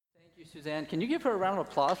Suzanne. Can you give her a round of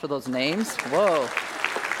applause for those names? Whoa.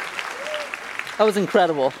 That was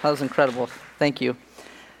incredible. Thank you.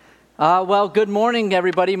 Well, good morning,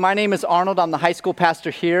 everybody. My name is Arnold. I'm the high school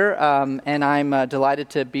pastor here, and I'm delighted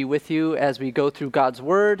to be with you as we go through God's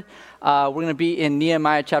Word. We're going to be in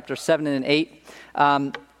Nehemiah chapter 7 and 8.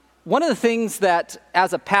 One of the things that,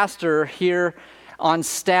 as a pastor here on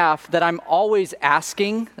staff, that I'm always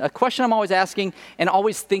asking, a question I'm always asking and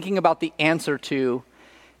always thinking about the answer to,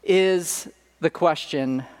 is the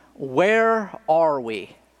question, where are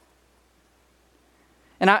we?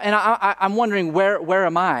 And I'm wondering, where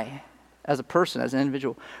am I as a person, as an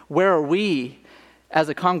individual? Where are we as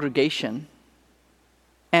a congregation?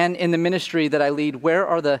 And in the ministry that I lead, where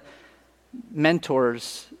are the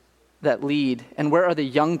mentors that lead? And where are the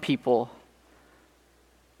young people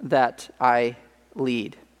that I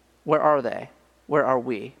lead? Where are they? Where are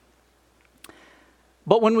we?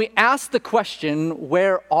 But when we ask the question,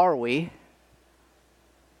 where are we?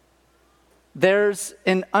 There's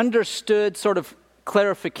an understood sort of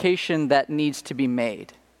clarification that needs to be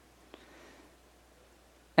made.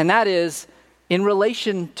 And that is, in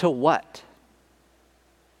relation to what?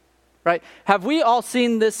 Right? Have we all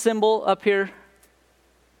seen this symbol up here?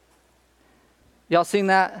 Y'all seen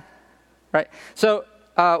that? Right? So,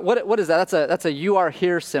 what is that? That's a you are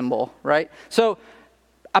here symbol, right? So,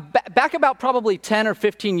 back about probably 10 or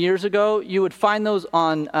 15 years ago, you would find those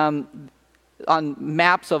on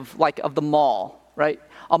maps of the mall, right?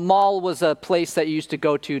 A mall was a place that you used to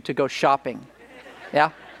go shopping,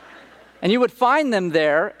 yeah? And you would find them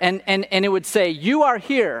there, and it would say, you are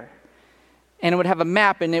here. And it would have a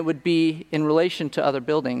map, and it would be in relation to other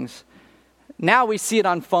buildings. Now we see it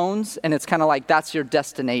on phones, and it's kind of like that's your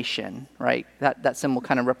destination, right? That symbol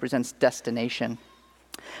kind of represents destination.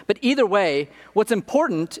 But either way, what's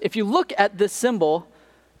important, if you look at this symbol,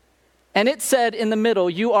 and it said in the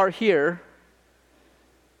middle, you are here,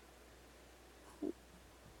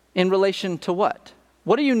 in relation to what?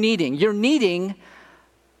 What are you needing? You're needing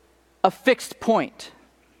a fixed point.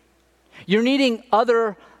 You're needing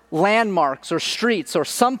other landmarks or streets or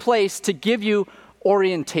some place to give you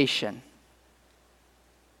orientation.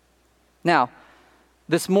 Now,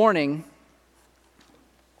 this morning,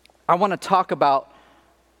 I want to talk about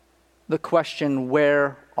the question,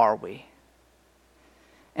 where are we?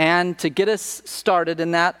 And to get us started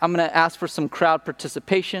in that, I'm going to ask for some crowd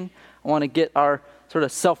participation. I want to get our sort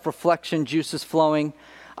of self-reflection juices flowing.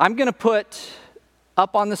 I'm going to put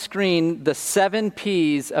up on the screen the 7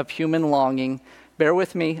 P's of human longing. Bear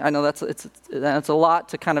with me. I know that's a lot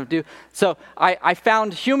to kind of do. So I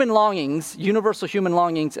found human longings, universal human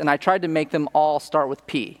longings, and I tried to make them all start with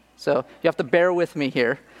P. So you have to bear with me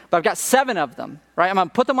here. But I've got 7 of them, right? I'm going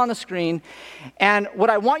to put them on the screen. And what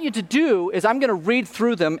I want you to do is I'm going to read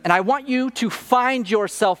through them, and I want you to find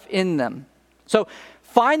yourself in them. So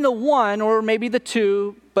find the one, or maybe the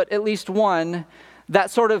 2, but at least one,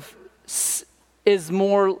 that sort of is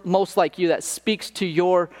most like you, that speaks to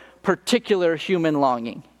your particular human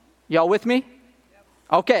longing. Y'all with me?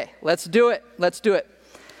 Okay, let's do it.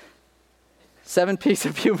 7 P's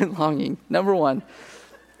of human longing. Number 1.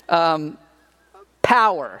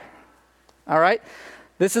 Power, all right?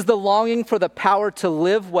 This is the longing for the power to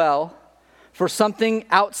live well, for something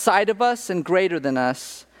outside of us and greater than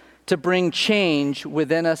us to bring change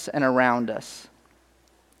within us and around us.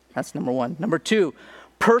 That's number 1. Number 2,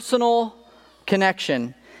 personal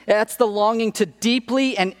connection. That's the longing to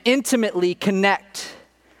deeply and intimately connect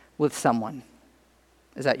with someone.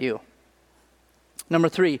 Is that you? Number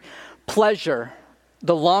 3, pleasure,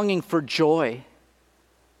 the longing for joy,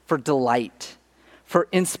 for delight, for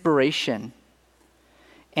inspiration,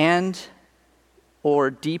 and or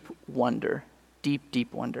deep wonder,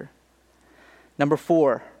 deep wonder. Number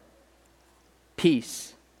 4,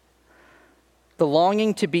 peace. The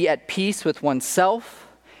longing to be at peace with oneself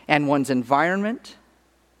and one's environment,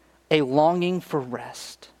 a longing for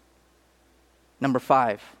rest. Number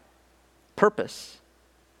 5, purpose.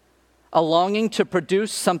 A longing to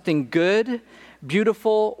produce something good,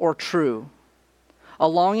 beautiful, or true. A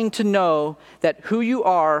longing to know that who you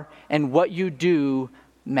are and what you do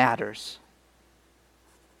matters.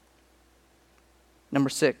 Number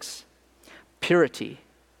 6, purity.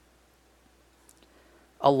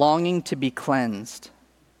 A longing to be cleansed.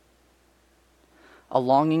 A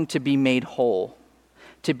longing to be made whole,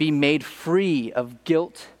 to be made free of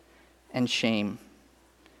guilt and shame,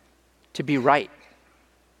 to be right.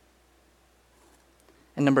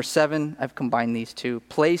 And number 7, I've combined these 2,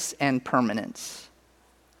 place and permanence.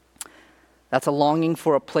 That's a longing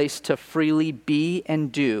for a place to freely be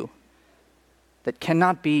and do that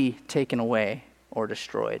cannot be taken away or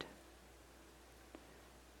destroyed.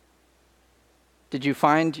 Did you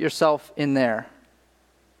find yourself in there?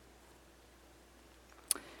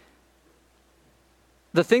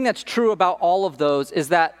 The thing that's true about all of those is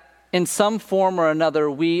that in some form or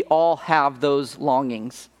another, we all have those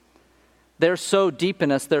longings. They're so deep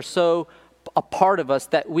in us, they're so a part of us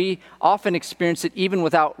that we often experience it even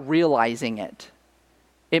without realizing it.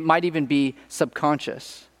 It might even be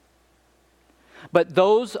subconscious. But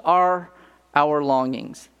those are our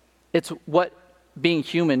longings. It's what being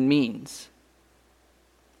human means.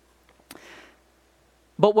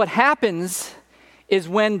 But what happens is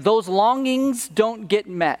when those longings don't get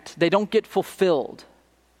met, they don't get fulfilled,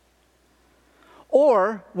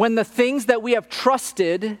 or when the things that we have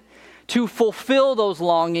trusted to fulfill those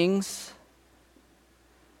longings,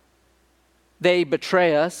 they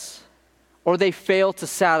betray us, or they fail to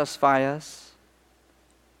satisfy us,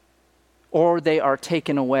 or they are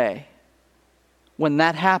taken away. When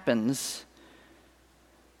that happens,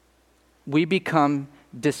 we become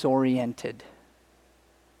disoriented.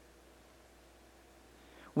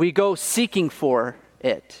 We go seeking for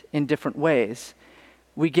it in different ways.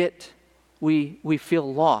 We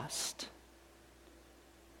feel lost.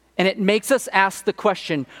 And it makes us ask the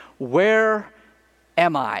question, where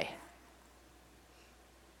am I?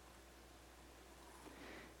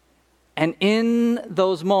 And in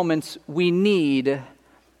those moments, we need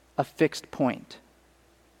a fixed point.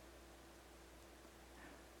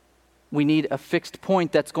 We need a fixed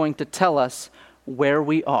point that's going to tell us where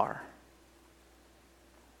we are.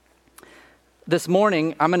 This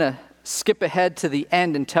morning, I'm going to skip ahead to the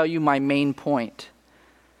end and tell you my main point.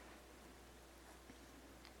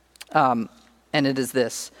 And it is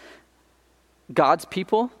this. God's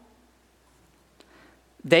people,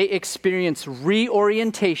 they experience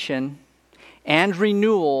reorientation and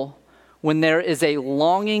renewal when there is a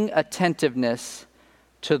longing attentiveness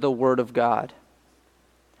to the Word of God.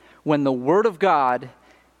 When the Word of God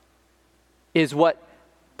is what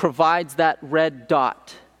provides that red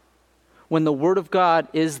dot. When the Word of God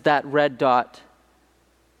is that red dot,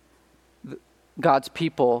 God's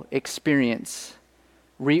people experience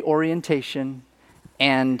reorientation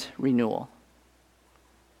and renewal.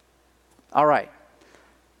 All right,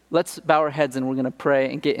 let's bow our heads and we're going to pray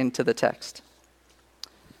and get into the text.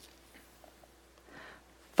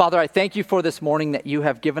 Father, I thank you for this morning that you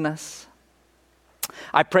have given us.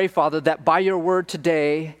 I pray, Father, that by your word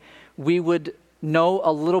today, we would know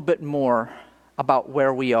a little bit more about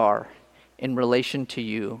where we are in relation to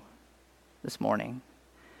you this morning.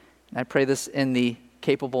 And I pray this in the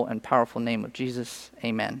capable and powerful name of Jesus.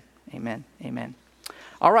 Amen. Amen. Amen.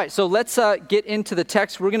 All right, so let's get into the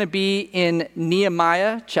text. We're going to be in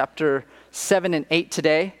Nehemiah chapter 7 and 8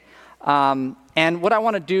 today. And what I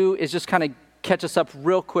want to do is just kind of catch us up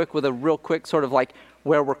real quick with a real quick sort of like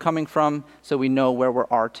where we're coming from so we know where we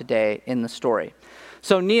are today in the story.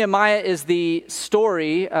 So Nehemiah is the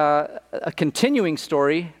story, a continuing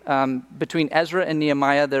story between Ezra and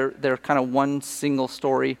Nehemiah. They're kind of one single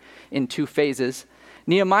story in two phases.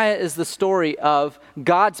 Nehemiah is the story of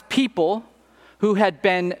God's people who had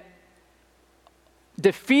been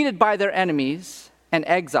defeated by their enemies and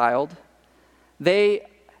exiled. They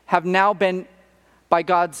have now been, by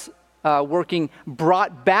God's working,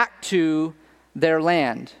 brought back to their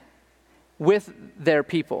land with their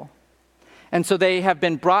people. And so they have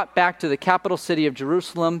been brought back to the capital city of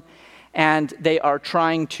Jerusalem, and they are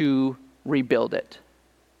trying to rebuild it.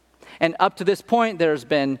 And up to this point, there's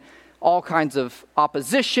been all kinds of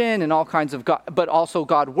opposition and all kinds of God, but also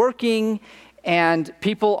God working, and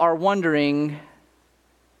people are wondering,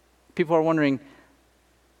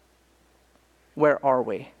 where are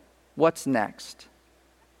we? What's next?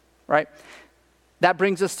 Right? That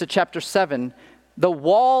brings us to chapter 7. The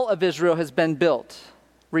wall of Israel has been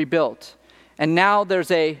rebuilt. And now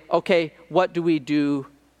there's okay, what do we do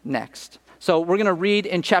next? So we're going to read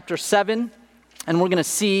in chapter 7, and we're going to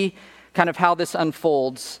see kind of how this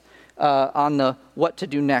unfolds on the what to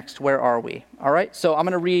do next. Where are we? All right, so I'm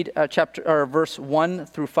going to read verse 1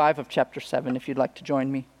 through 5 of chapter 7, if you'd like to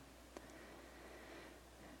join me.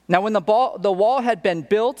 Now when the wall had been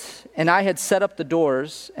built, and I had set up the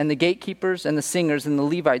doors, and the gatekeepers and the singers and the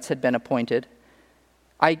Levites had been appointed,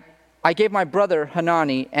 I gave my brother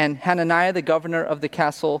Hanani and Hananiah the governor of the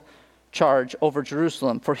castle charge over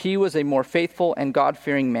Jerusalem, for he was a more faithful and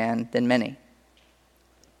God-fearing man than many.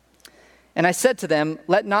 And I said to them,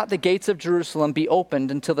 let not the gates of Jerusalem be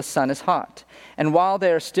opened until the sun is hot. And while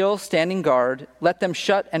they are still standing guard, let them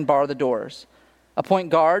shut and bar the doors. Appoint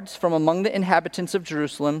guards from among the inhabitants of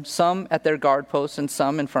Jerusalem, some at their guard posts and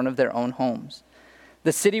some in front of their own homes.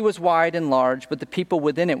 The city was wide and large, but the people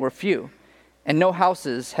within it were few, and no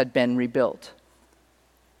houses had been rebuilt.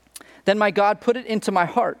 Then my God put it into my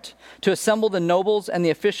heart to assemble the nobles and the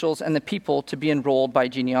officials and the people to be enrolled by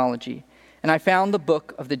genealogy. And I found the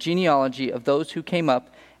book of the genealogy of those who came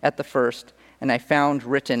up at the first, and I found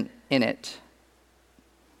written in it.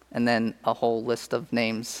 And then a whole list of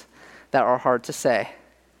names that are hard to say.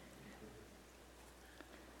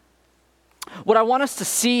 What I want us to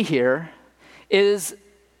see here is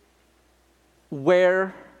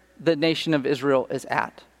where the nation of Israel is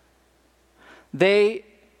at. They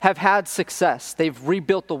have had success. They've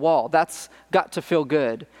rebuilt the wall. That's got to feel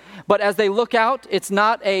good. But as they look out, it's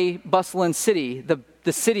not a bustling city.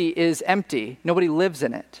 The city is empty. Nobody lives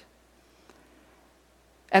in it.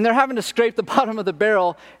 And they're having to scrape the bottom of the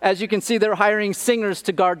barrel. As you can see, they're hiring singers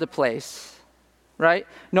to guard the place, right?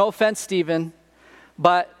 No offense, Stephen,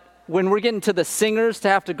 but when we're getting to the singers to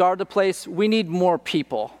have to guard the place, we need more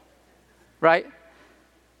people, right?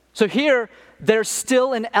 So here, there's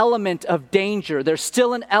still an element of danger. There's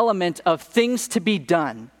still an element of things to be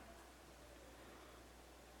done.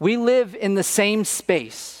 We live in the same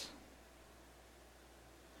space.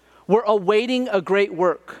 We're awaiting a great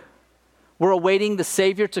work. We're awaiting the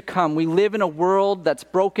Savior to come. We live in a world that's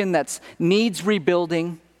broken, that needs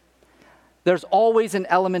rebuilding. There's always an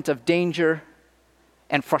element of danger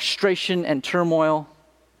and frustration and turmoil.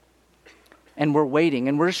 And we're waiting,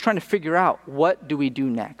 and we're just trying to figure out, what do we do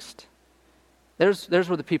next? There's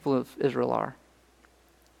where the people of Israel are.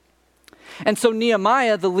 And so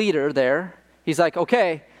Nehemiah, the leader there, he's like,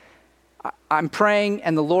 okay, I'm praying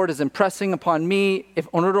and the Lord is impressing upon me. If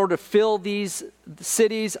in order to fill these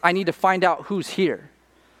cities, I need to find out who's here.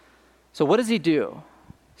 So what does he do?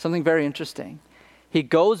 Something very interesting. He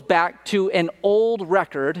goes back to an old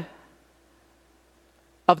record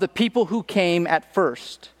of the people who came at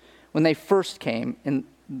first, when they first came. And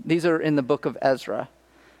these are in the book of Ezra,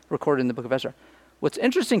 recorded in the book of Ezra. What's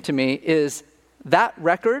interesting to me is that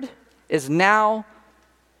record is now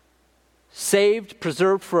saved,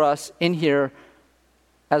 preserved for us in here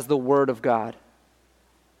as the Word of God.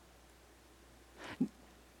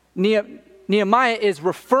 Nehemiah is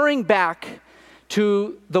referring back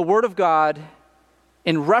to the Word of God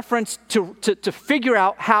in reference to figure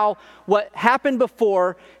out how what happened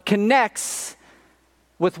before connects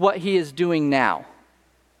with what he is doing now.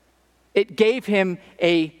 It gave him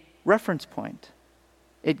a reference point.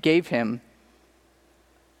 It gave him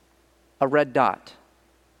a red dot.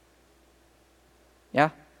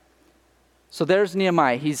 Yeah? So there's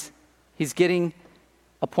Nehemiah. He's getting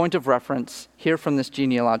a point of reference here from this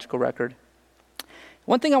genealogical record.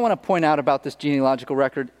 One thing I want to point out about this genealogical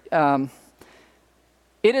record,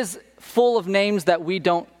 it is full of names that we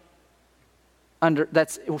don't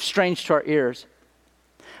that's strange to our ears.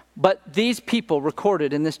 But these people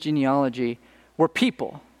recorded in this genealogy were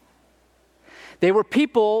people. They were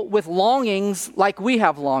people with longings like we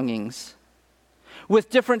have longings, with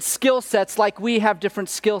different skill sets like we have different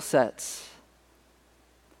skill sets.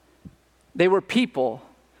 They were people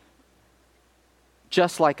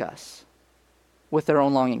just like us, with their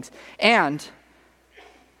own longings. And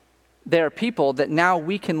they are people that now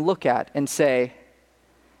we can look at and say,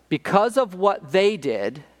 because of what they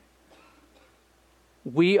did,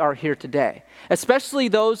 we are here today. Especially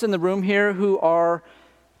those in the room here who are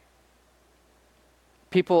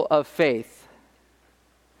people of faith.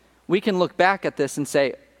 We can look back at this and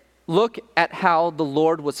say, look at how the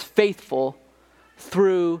Lord was faithful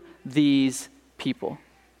through these people.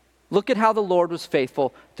 Look at how the Lord was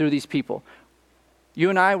faithful through these people. You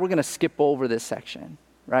and I, we're going to skip over this section,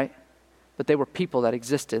 right? But they were people that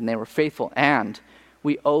existed and they were faithful, and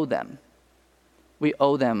we owe them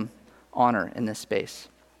honor in this space.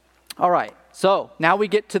 All right, so now we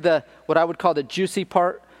get to what I would call the juicy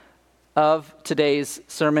part of today's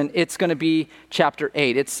sermon. It's going to be chapter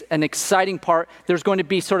 8. It's an exciting part. There's going to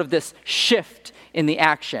be sort of this shift in the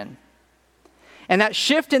action. And that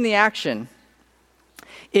shift in the action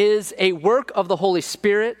is a work of the Holy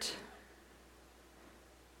Spirit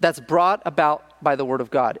that's brought about by the Word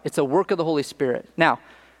of God. It's a work of the Holy Spirit. Now,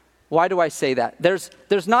 why do I say that?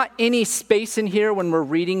 There's not any space in here when we're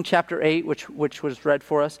reading chapter 8, which was read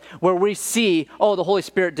for us, where we see, oh, the Holy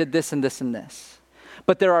Spirit did this and this and this.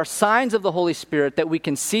 But there are signs of the Holy Spirit that we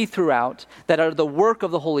can see throughout that are the work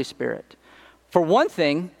of the Holy Spirit. For one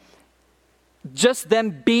thing, just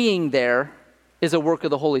them being there is a work of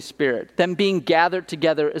the Holy Spirit. Them being gathered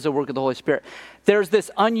together is a work of the Holy Spirit. There's this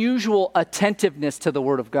unusual attentiveness to the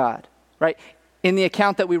Word of God, right? In the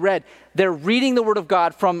account that we read, they're reading the Word of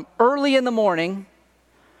God from early in the morning,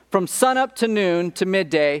 from sunup to noon to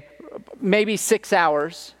midday, maybe 6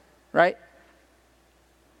 hours, right?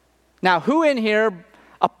 Now, who in here,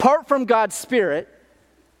 apart from God's Spirit,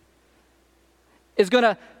 is going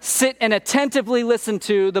to sit and attentively listen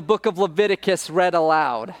to the book of Leviticus read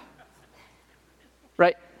aloud.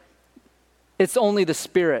 Right? It's only the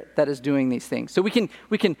Spirit that is doing these things. So we can,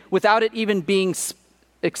 without it even being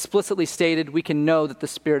explicitly stated, we can know that the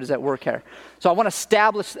Spirit is at work here. So I want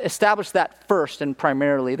to establish that first and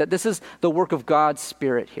primarily, that this is the work of God's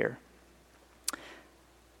Spirit here.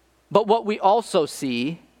 But what we also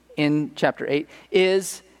see in chapter 8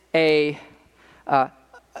 is a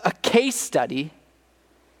case study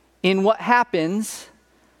in what happens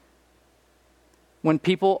when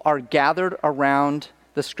people are gathered around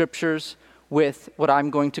the Scriptures with what I'm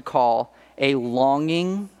going to call a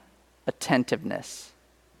longing attentiveness.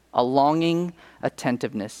 A longing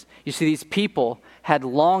attentiveness. You see, these people had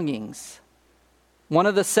longings. One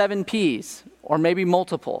of the 7 P's, or maybe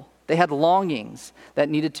multiple. They had longings that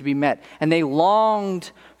needed to be met. And they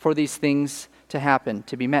longed for these things to happen,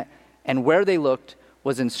 to be met. And where they looked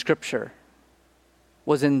was in Scripture,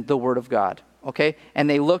 was in the Word of God. Okay? And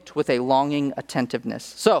they looked with a longing attentiveness.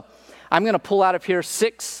 So, I'm going to pull out of here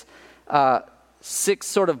six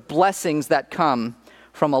sort of blessings that come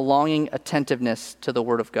from a longing attentiveness to the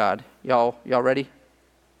Word of God. Y'all ready?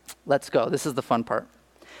 Let's go. This is the fun part.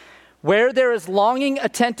 Where there is longing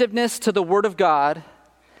attentiveness to the Word of God,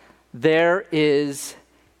 there is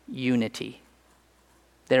unity.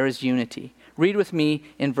 There is unity. Read with me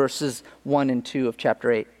in verses 1 and 2 of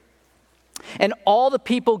chapter 8. And all the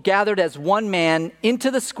people gathered as one man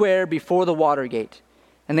into the square before the water gate.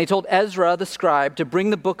 And they told Ezra the scribe to bring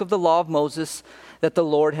the book of the law of Moses that the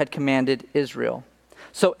Lord had commanded Israel.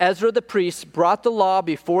 So Ezra the priest brought the law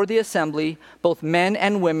before the assembly, both men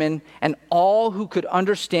and women, and all who could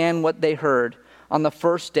understand what they heard on the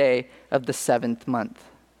first day of the 7th month.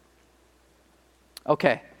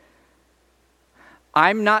 Okay.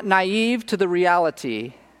 I'm not naive to the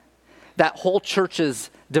reality that whole churches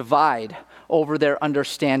divide over their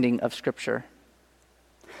understanding of Scripture.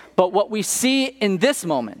 But what we see in this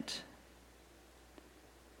moment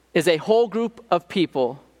is a whole group of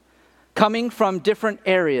people coming from different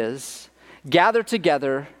areas, gathered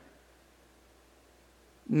together,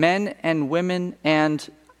 men and women,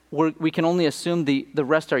 and we can only assume the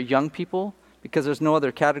rest are young people, because there's no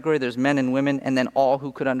other category. There's men and women, and then all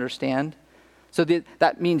who could understand. So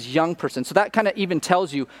that means young person. So that kind of even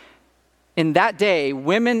tells you, in that day,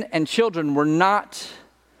 women and children were not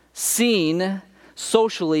seen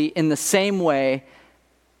socially in the same way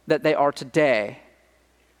that they are today.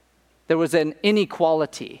 There was an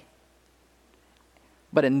inequality.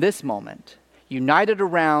 But in this moment, united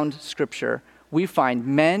around Scripture, we find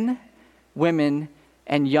men, women,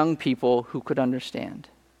 and young people who could understand.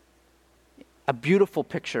 A beautiful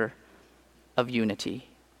picture of unity.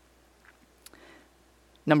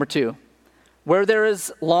 Number 2, where there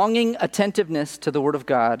is longing attentiveness to the Word of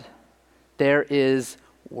God, there is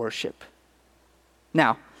worship.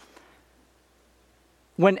 Now,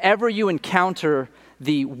 whenever you encounter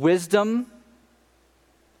the wisdom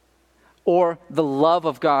or the love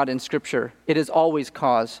of God in Scripture, it is always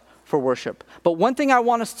cause for worship. But one thing I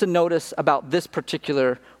want us to notice about this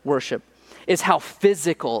particular worship is how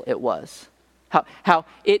physical it was. How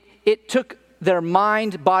it took their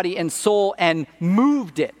mind, body, and soul and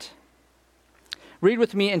moved it. Read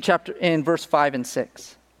with me in verse 5 and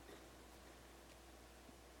 6.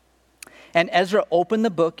 And Ezra opened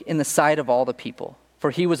the book in the sight of all the people,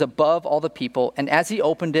 for he was above all the people, and as he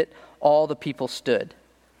opened it, all the people stood.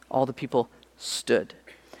 All the people stood.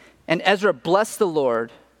 And Ezra blessed the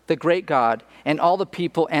Lord, the great God, and all the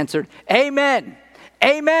people answered, Amen,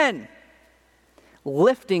 Amen,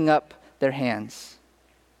 lifting up their hands.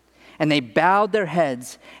 And they bowed their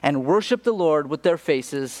heads and worshiped the Lord with their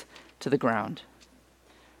faces to the ground.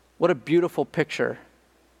 What a beautiful picture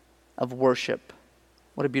of worship.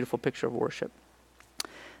 What a beautiful picture of worship.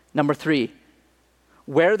 Number 3,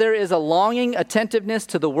 where there is a longing attentiveness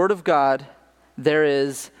to the Word of God, there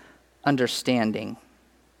is understanding.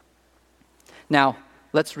 Now,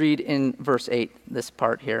 let's read in verse 8, this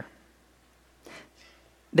part here.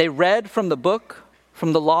 They read from the book,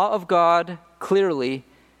 from the law of God clearly,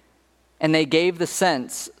 and they gave the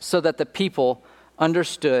sense so that the people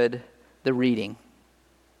understood the reading.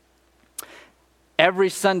 Every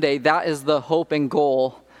Sunday, that is the hope and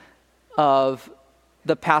goal of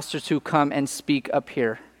the pastors who come and speak up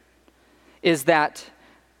here, is that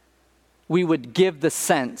we would give the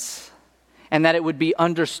sense and that it would be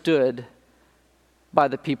understood by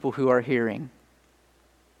the people who are hearing.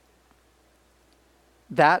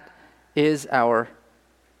 That is our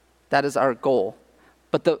goal.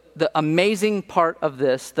 But the amazing part of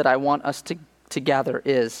this that I want us to gather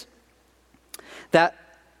is that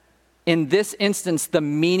in this instance, the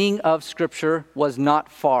meaning of Scripture was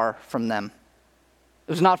not far from them.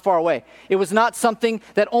 It was not far away. It was not something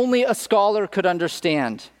that only a scholar could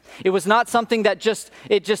understand. It was not something that just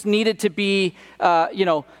needed to be,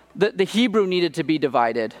 the Hebrew needed to be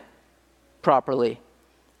divided properly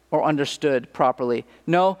or understood properly.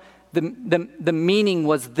 No, the meaning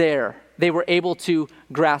was there. They were able to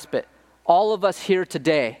grasp it. All of us here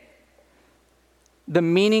today, the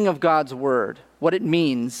meaning of God's word, what it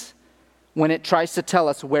means when it tries to tell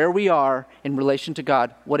us where we are in relation to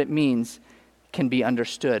God, what it means can be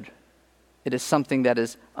understood. It is something that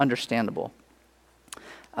is understandable.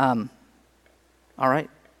 All right.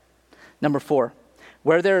 Number 4,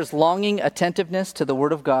 where there is longing attentiveness to the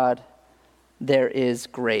word of God, there is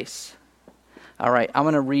grace. All right, I'm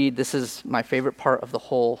going to read, this is my favorite part of the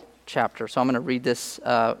whole chapter, so I'm going to read this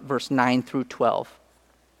verse 9 through 12.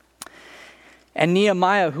 And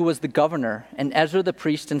Nehemiah, who was the governor, and Ezra the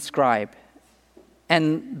priest and scribe,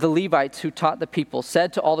 and the Levites who taught the people,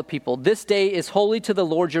 said to all the people, "This day is holy to the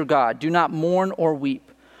Lord your God. Do not mourn or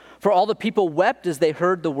weep." For all the people wept as they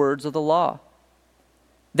heard the words of the law.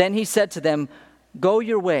 Then he said to them, "Go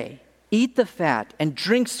your way, eat the fat, and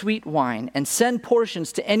drink sweet wine, and send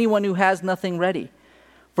portions to anyone who has nothing ready.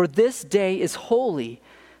 For this day is holy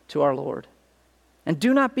to our Lord. And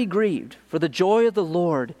do not be grieved, for the joy of the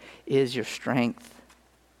Lord is your strength."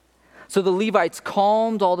 So the Levites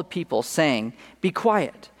calmed all the people, saying, "Be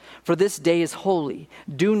quiet, for this day is holy.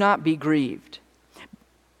 Do not be grieved."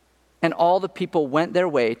 And all the people went their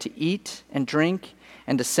way to eat and drink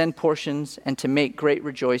and to send portions and to make great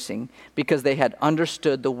rejoicing, because they had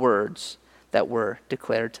understood the words that were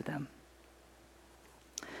declared to them.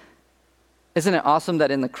 Isn't it awesome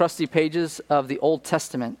that in the crusty pages of the Old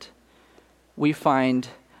Testament, we find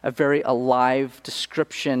a very alive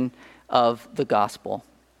description of the gospel?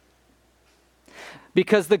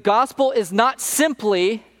 Because the gospel is not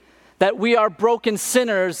simply that we are broken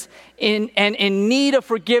sinners and in need of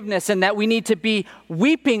forgiveness and that we need to be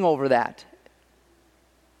weeping over that.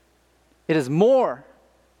 It is more.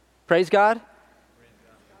 Praise God.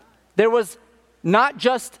 There was not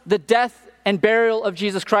just the death and burial of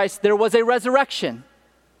Jesus Christ, there was a resurrection.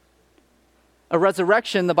 A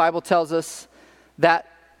resurrection, the Bible tells us, that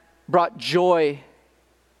brought joy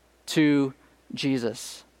to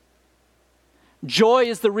Jesus. Joy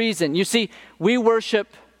is the reason. You see, we worship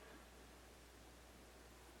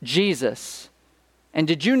Jesus. And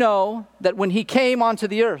did you know that when he came onto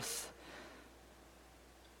the earth,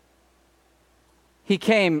 he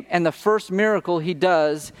came and the first miracle he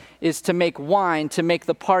does is to make wine, to make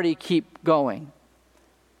the party keep going.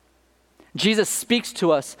 Jesus speaks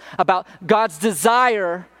to us about God's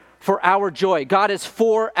desire for our joy. God is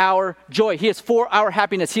for our joy. He is for our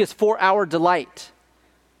happiness. He is for our delight.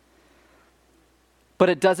 But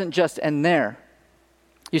it doesn't just end there.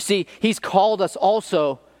 You see, he's called us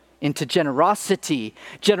also into generosity.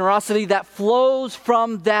 Generosity that flows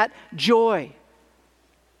from that joy.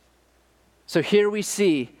 So here we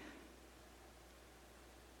see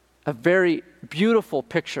a very beautiful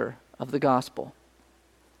picture of the gospel.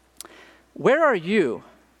 Where are you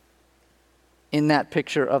in that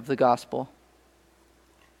picture of the gospel?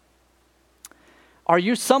 Are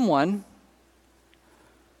you someone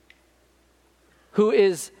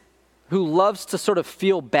who loves to sort of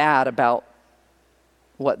feel bad about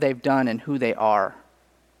what they've done and who they are?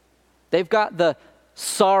 They've got the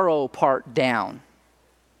sorrow part down.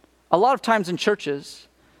 A lot of times in churches,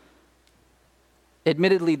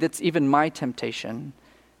 admittedly, that's even my temptation,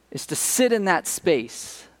 is to sit in that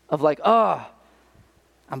space of like,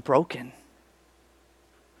 I'm broken.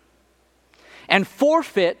 And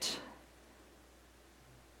forfeit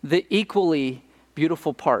the equally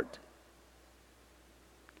beautiful part.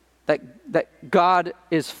 That God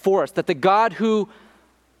is for us, that the God who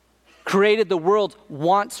created the world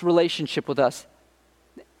wants relationship with us,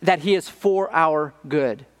 that he is for our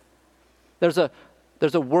good. There's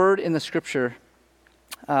a word in the scripture,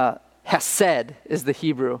 hesed is the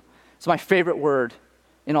Hebrew. It's my favorite word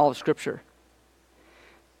in all of scripture.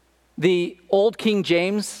 The Old King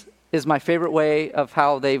James is my favorite way of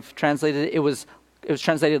how they've translated it. It was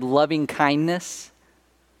translated loving kindness.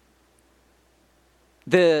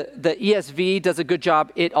 The ESV does a good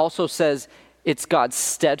job. It also says it's God's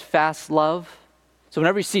steadfast love. So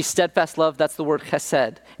whenever you see steadfast love, that's the word hesed,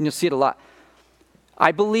 and you'll see it a lot.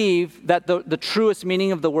 I believe that the truest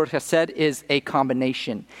meaning of the word hesed is a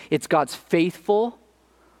combination. It's God's faithful,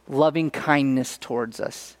 loving kindness towards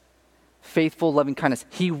us. Faithful, loving kindness.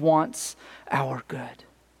 He wants our good.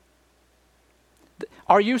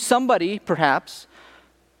 Are you somebody, perhaps,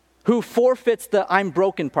 who forfeits the I'm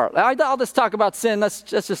broken part? I'll just talk about sin. Let's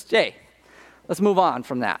just, hey, let's move on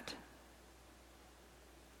from that.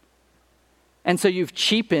 And so you've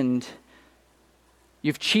cheapened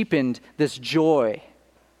this joy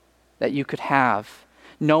that you could have,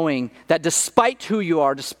 knowing that despite who you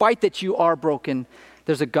are, despite that you are broken,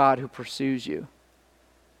 there's a God who pursues you.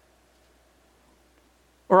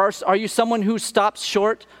 Or are you someone who stops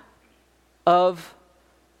short of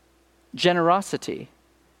generosity?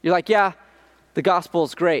 You're like, yeah, the gospel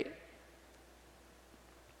is great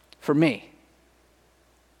for me.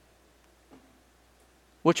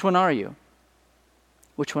 Which one are you?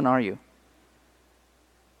 Which one are you?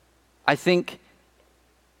 I think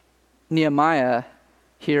Nehemiah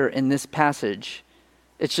here in this passage,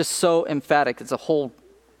 it's just so emphatic. It's a whole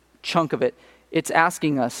chunk of it. It's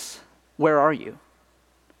asking us, where are you?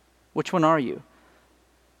 Which one are you?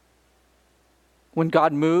 When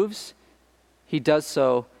God moves, he does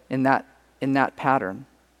so in that pattern.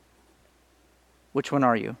 Which one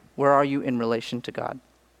are you? Where are you in relation to God?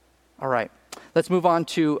 All right. Let's move on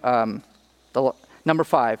to number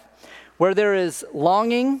 5. Where there is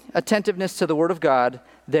longing, attentiveness to the word of God,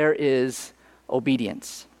 there is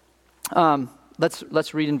obedience.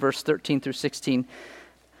 Let's read in verse 13 through 16.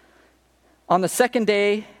 On the second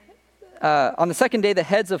day, the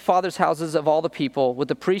heads of fathers' houses of all the people, with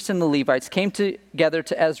the priests and the Levites, came together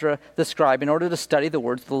to Ezra the scribe in order to study the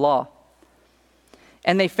words of the law.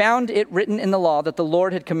 And they found it written in the law that the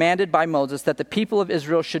Lord had commanded by Moses that the people of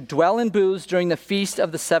Israel should dwell in booths during the feast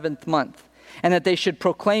of the 7th month, and that they should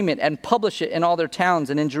proclaim it and publish it in all their towns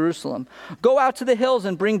and in Jerusalem. Go out to the hills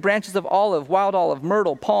and bring branches of olive, wild olive,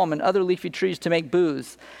 myrtle, palm, and other leafy trees to make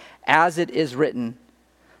booths, as it is written.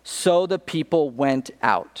 So the people went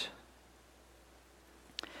out.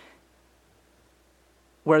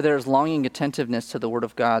 Where there's longing attentiveness to the word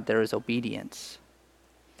of God, there is obedience.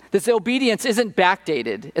 This obedience isn't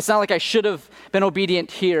backdated. It's not like I should have been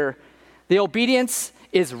obedient here. The obedience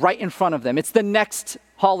is right in front of them. It's the next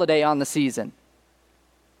holiday on the season.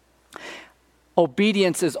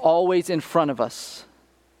 Obedience is always in front of us.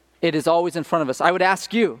 It is always in front of us. I would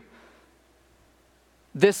ask you,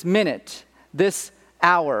 this minute, this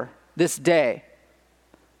hour, this day,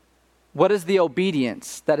 what is the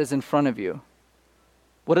obedience that is in front of you?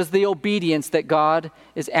 What is the obedience that God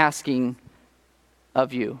is asking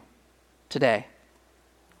of you today?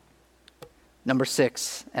 Number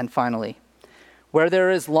 6, and finally, where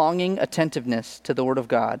there is longing attentiveness to the word of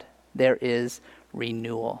God, there is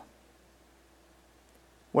renewal.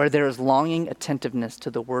 Where there is longing attentiveness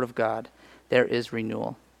to the word of God, there is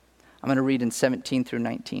renewal. I'm going to read in 17 through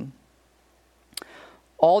 19.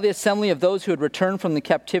 All the assembly of those who had returned from the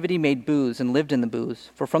captivity made booths and lived in the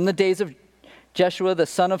booths. For from the days of Jeshua, the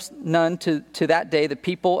son of Nun, to that day, the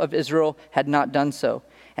people of Israel had not done so.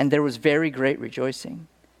 And there was very great rejoicing.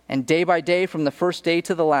 And day by day, from the first day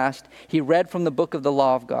to the last, he read from the book of the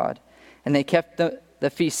law of God. And they kept the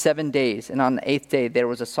feast 7 days. And on the 8th day, there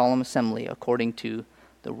was a solemn assembly according to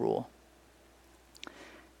the rule.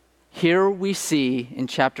 Here we see in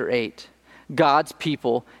chapter 8, God's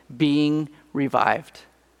people being revived.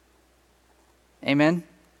 Amen?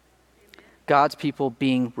 God's people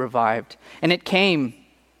being revived. And it came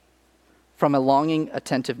from a longing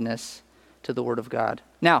attentiveness to the word of God.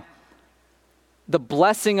 Now, the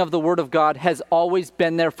blessing of the word of God has always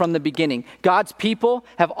been there from the beginning. God's people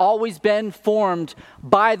have always been formed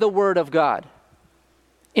by the word of God.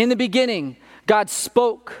 In the beginning, God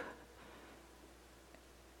spoke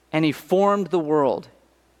and he formed the world.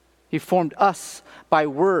 He formed us by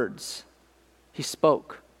words. He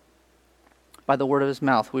spoke. By the word of his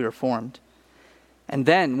mouth, we were formed. And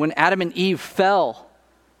then when Adam and Eve fell,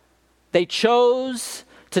 they chose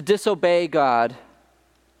to disobey God.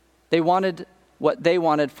 They wanted what they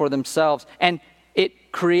wanted for themselves, and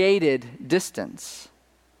it created distance.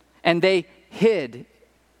 And they hid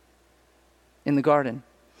in the garden.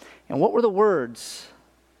 And what were the words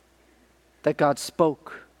that God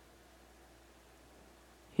spoke?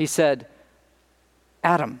 He said,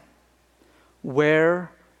 Adam,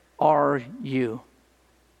 where are you?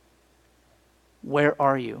 Where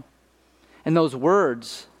are you? And those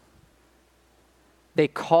words, they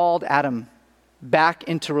called Adam back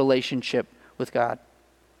into relationship with God.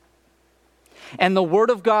 And the Word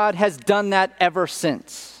of God has done that ever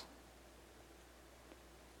since.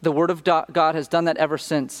 The Word of God has done that ever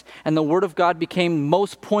since. And the Word of God became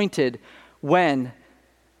most pointed when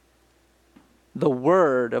the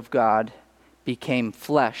Word of God became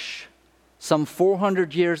flesh, some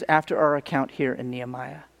 400 years after our account here in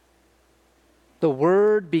Nehemiah. The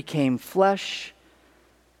Word became flesh.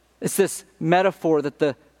 It's this metaphor that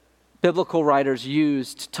the biblical writers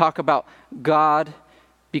used to talk about God's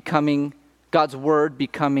Word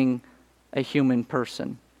becoming a human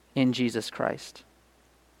person in Jesus Christ.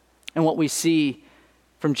 And what we see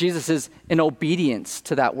from Jesus is an obedience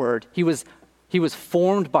to that word. He was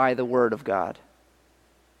formed by the word of God.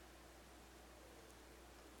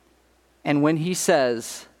 And when he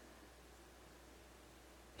says,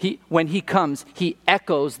 when he comes, he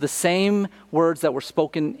echoes the same words that were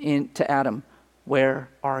spoken to Adam. Where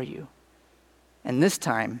are you? And this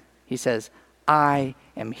time he says, I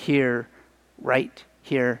am here, right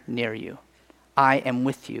here near you. I am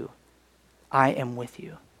with you. I am with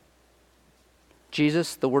you.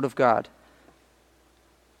 Jesus, the Word of God,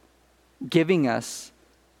 giving us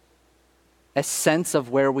a sense of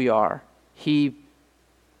where we are. He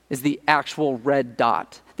is the actual red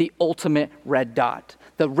dot, the ultimate red dot,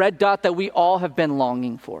 the red dot that we all have been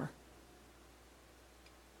longing for.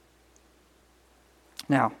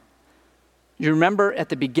 Now, you remember at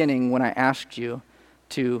the beginning when I asked you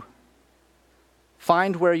to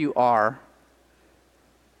find where you are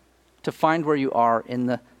in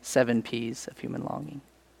the 7 P's of human longing.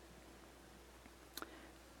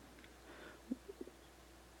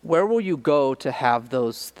 Where will you go to have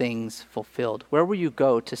those things fulfilled? Where will you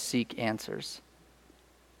go to seek answers?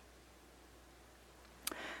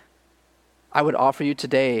 I would offer you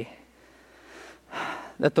today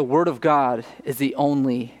that the Word of God is the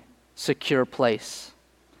only secure place.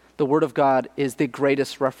 The Word of God is the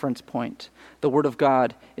greatest reference point. The Word of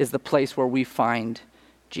God is the place where we find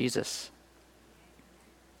Jesus.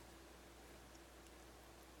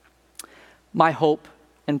 My hope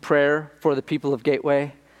and prayer for the people of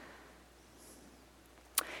Gateway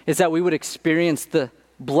is that we would experience the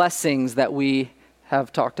blessings that we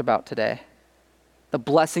have talked about today. The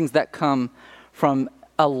blessings that come from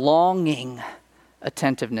a longing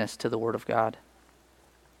attentiveness to the Word of God.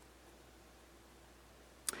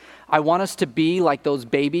 I want us to be like those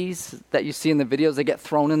babies that you see in the videos. They get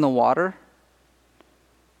thrown in the water.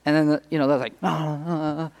 And then, they're like,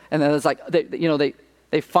 and then it's like,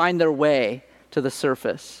 they find their way to the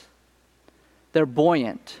surface. They're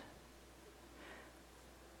buoyant.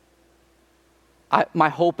 My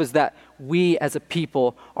hope is that we as a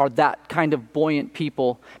people are that kind of buoyant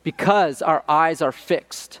people because our eyes are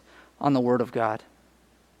fixed on the Word of God.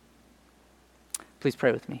 Please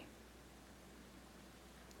pray with me.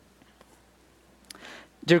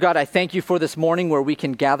 Dear God, I thank you for this morning where we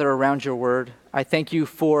can gather around your word. I thank you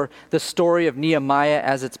for the story of Nehemiah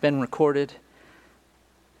as it's been recorded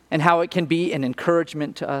and how it can be an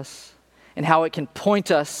encouragement to us and how it can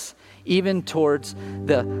point us even towards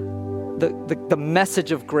the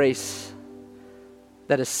message of grace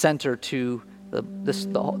that is center to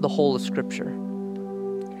the whole of Scripture.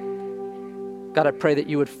 God, I pray that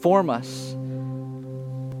you would form us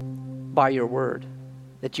by your word,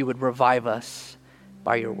 that you would revive us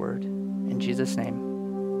by your word. In Jesus'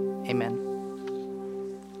 name, amen.